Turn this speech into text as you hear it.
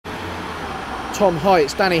Tom, hi,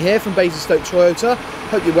 it's Danny here from Basingstoke Toyota.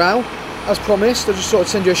 Hope you're well. As promised, I just thought I'd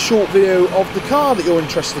send you a short video of the car that you're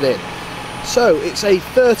interested in. So, it's a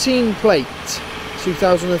 13 plate,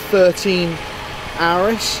 2013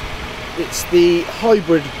 Aris. It's the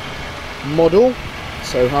hybrid model,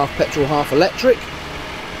 so half petrol, half electric,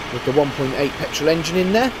 with the 1.8 petrol engine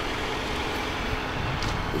in there.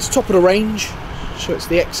 It's top of the range, so it's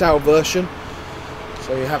the XL version.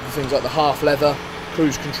 So you have the things like the half leather,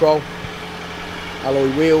 cruise control, alloy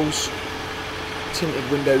wheels, tinted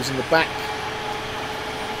windows in the back,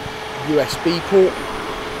 USB port.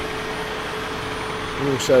 We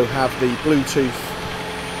also have the Bluetooth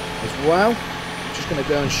as well. I'm just going to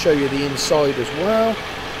go and show you the inside as well.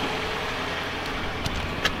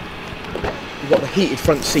 You've got the heated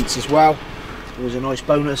front seats as well. Always a nice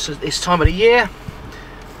bonus at this time of the year.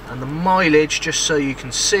 And the mileage, just so you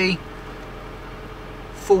can see,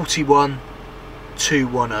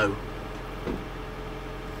 41,210.